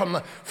 abstain from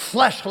the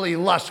fleshly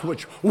lusts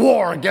which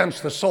war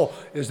against the soul.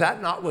 Is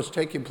that not what's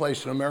taking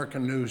place in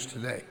American news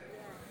today?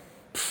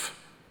 Pfft.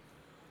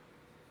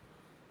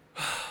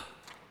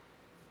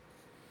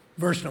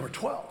 Verse number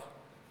 12.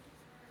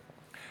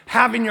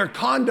 Having your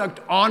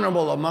conduct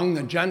honorable among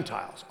the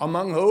Gentiles.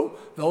 Among who?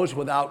 Those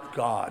without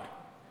God.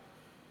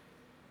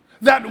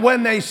 That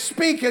when they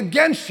speak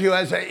against you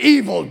as an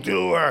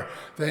evildoer,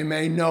 they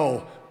may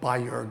know by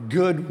your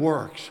good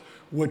works,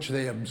 which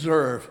they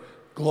observe,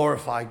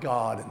 glorify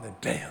God in the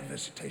day of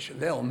visitation.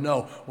 They'll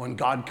know when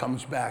God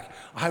comes back.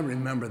 I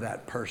remember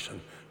that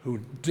person who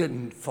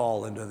didn't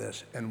fall into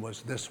this and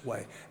was this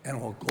way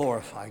and will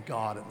glorify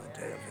God in the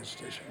day of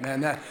visitation. Man,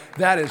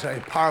 that is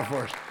a powerful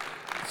verse.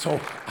 So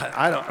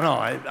I don't know.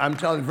 I'm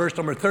telling you, verse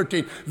number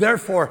 13.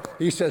 Therefore,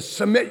 he says,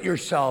 submit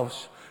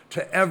yourselves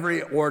to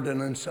every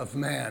ordinance of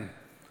man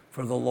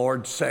for the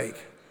Lord's sake,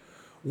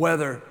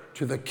 whether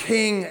to the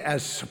king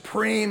as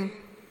supreme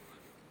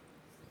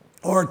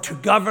or to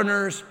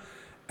governors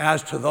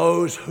as to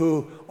those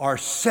who are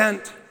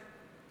sent.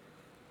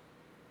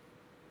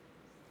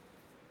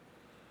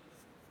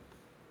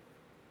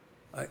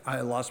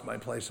 I lost my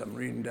place. I'm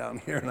reading down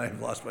here and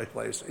I've lost my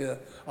place. Yeah,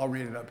 I'll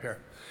read it up here.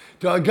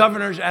 To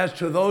governors as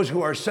to those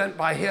who are sent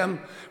by him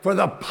for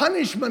the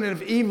punishment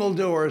of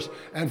evildoers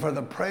and for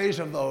the praise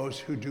of those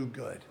who do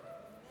good.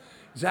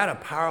 Is that a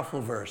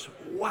powerful verse?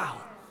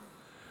 Wow.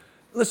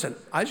 Listen,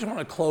 I just want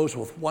to close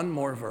with one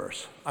more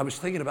verse. I was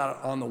thinking about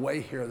it on the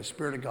way here. The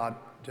Spirit of God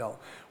dealt.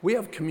 We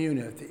have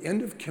communion. At the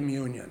end of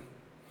communion,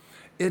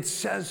 it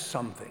says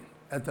something.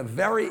 At the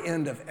very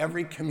end of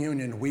every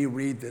communion, we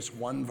read this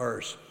one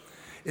verse.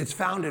 It's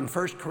found in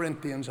 1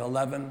 Corinthians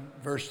 11,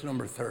 verse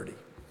number 30.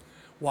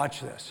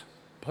 Watch this.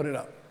 Put it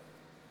up.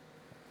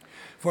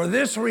 For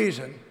this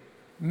reason,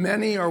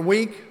 many are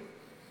weak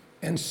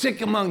and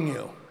sick among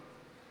you,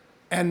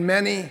 and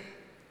many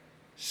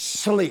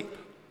sleep.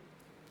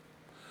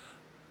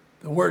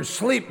 The word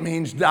sleep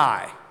means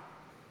die.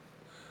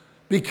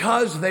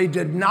 Because they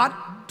did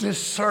not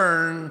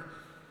discern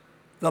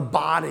the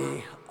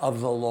body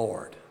of the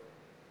Lord.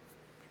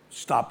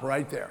 Stop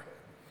right there.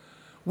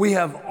 We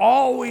have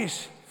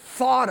always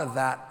thought of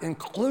that,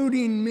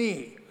 including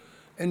me,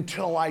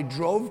 until I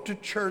drove to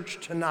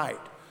church tonight.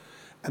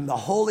 And the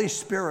Holy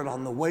Spirit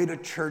on the way to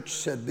church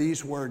said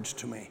these words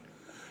to me.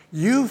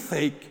 You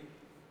think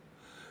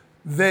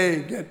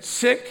they get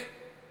sick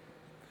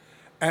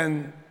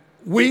and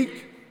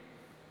weak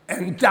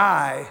and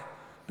die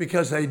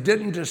because they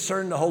didn't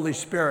discern the Holy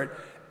Spirit,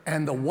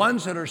 and the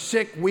ones that are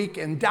sick, weak,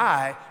 and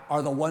die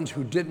are the ones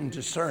who didn't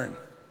discern.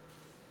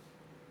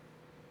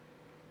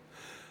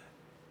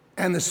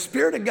 And the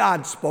Spirit of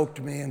God spoke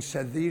to me and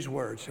said these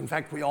words. In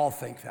fact, we all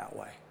think that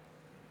way.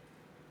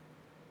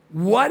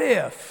 What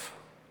if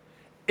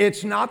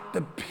it's not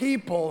the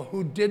people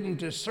who didn't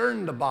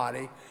discern the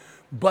body,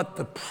 but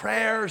the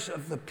prayers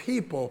of the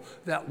people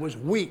that was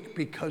weak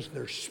because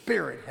their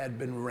spirit had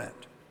been rent?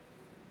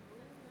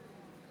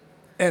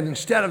 And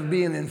instead of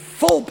being in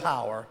full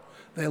power,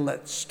 they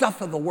let stuff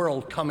of the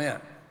world come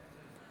in.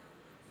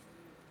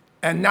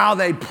 And now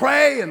they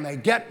pray and they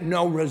get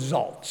no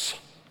results.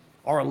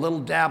 Or a little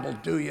dab will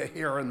do you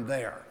here and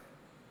there.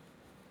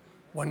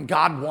 When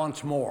God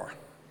wants more.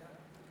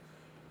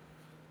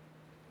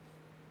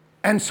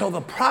 And so the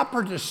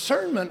proper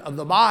discernment of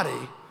the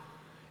body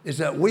is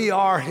that we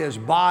are his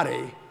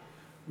body.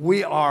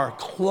 We are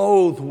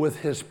clothed with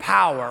his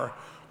power.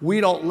 We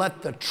don't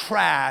let the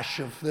trash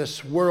of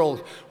this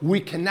world. We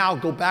can now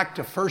go back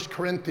to 1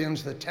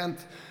 Corinthians,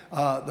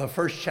 the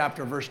first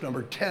chapter, verse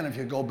number 10. If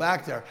you go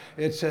back there,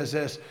 it says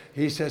this.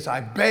 He says,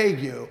 I beg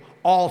you,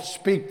 all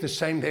speak the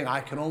same thing.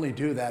 I can only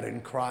do that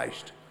in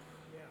Christ.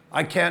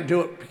 I can't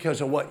do it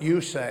because of what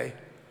you say,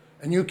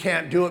 and you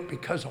can't do it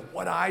because of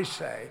what I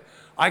say.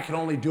 I can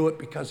only do it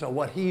because of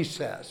what he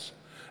says.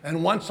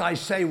 And once I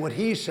say what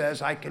he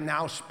says, I can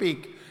now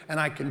speak. And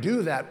I can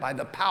do that by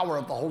the power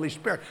of the Holy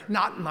Spirit.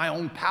 Not in my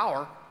own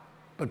power,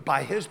 but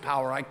by his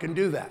power I can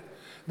do that.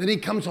 Then he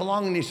comes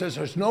along and he says,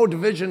 there's no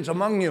divisions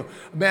among you.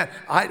 Man,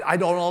 I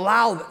don't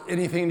allow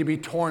anything to be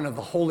torn of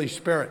the Holy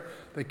Spirit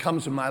that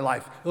comes in my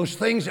life. Those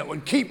things that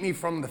would keep me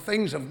from the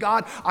things of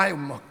God. I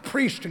am a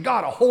priest to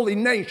God, a holy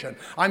nation.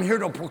 I'm here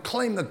to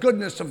proclaim the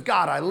goodness of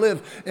God. I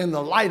live in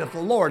the light of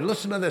the Lord.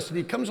 Listen to this. And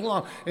he comes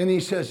along and he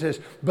says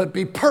this, but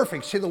be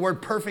perfect. See the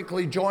word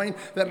perfectly joined?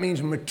 That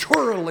means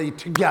maturely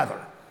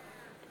together.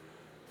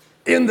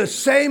 In the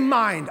same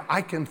mind,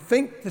 I can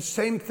think the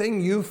same thing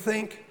you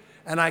think,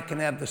 and I can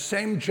have the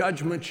same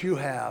judgments you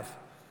have,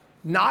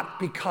 not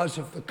because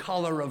of the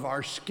color of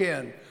our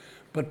skin,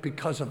 but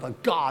because of the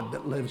God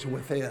that lives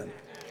within.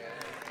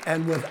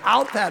 And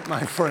without that,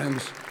 my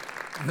friends,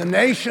 the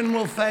nation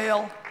will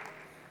fail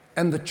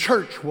and the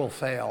church will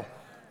fail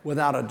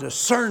without a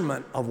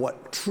discernment of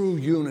what true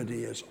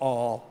unity is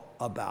all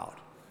about.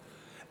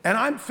 And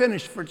I'm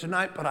finished for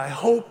tonight, but I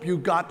hope you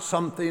got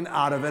something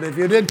out of it. If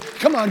you did,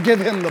 come on, give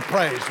him the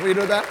praise. Will you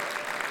do that?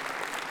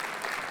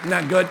 Isn't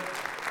that good?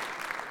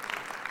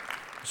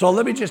 So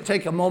let me just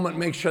take a moment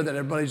and make sure that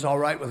everybody's all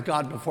right with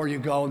God before you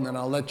go, and then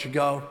I'll let you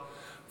go.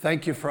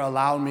 Thank you for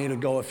allowing me to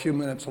go a few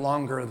minutes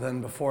longer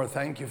than before.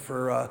 Thank you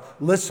for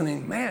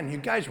listening. Man, you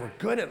guys were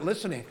good at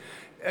listening.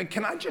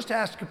 Can I just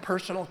ask a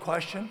personal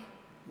question?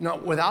 No,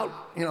 without,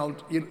 you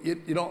don't,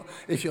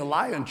 if you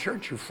lie in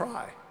church, you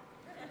fry.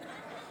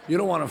 You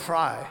don't want to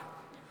fry.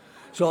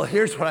 So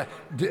here's what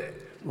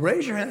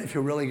raise your hand if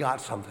you really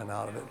got something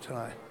out of it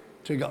tonight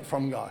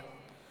from God.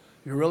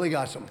 You really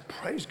got something.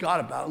 Praise God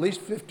about at least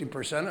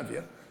 50% of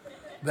you.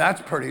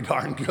 That's pretty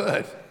darn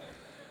good.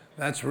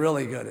 That's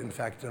really good, in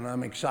fact, and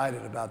I'm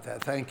excited about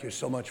that. Thank you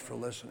so much for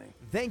listening.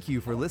 Thank you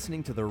for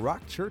listening to the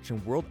Rock Church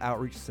and World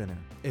Outreach Center.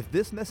 If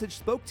this message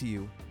spoke to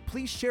you,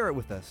 please share it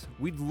with us.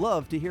 We'd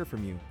love to hear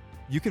from you.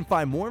 You can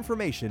find more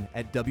information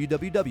at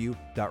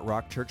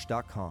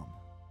www.rockchurch.com.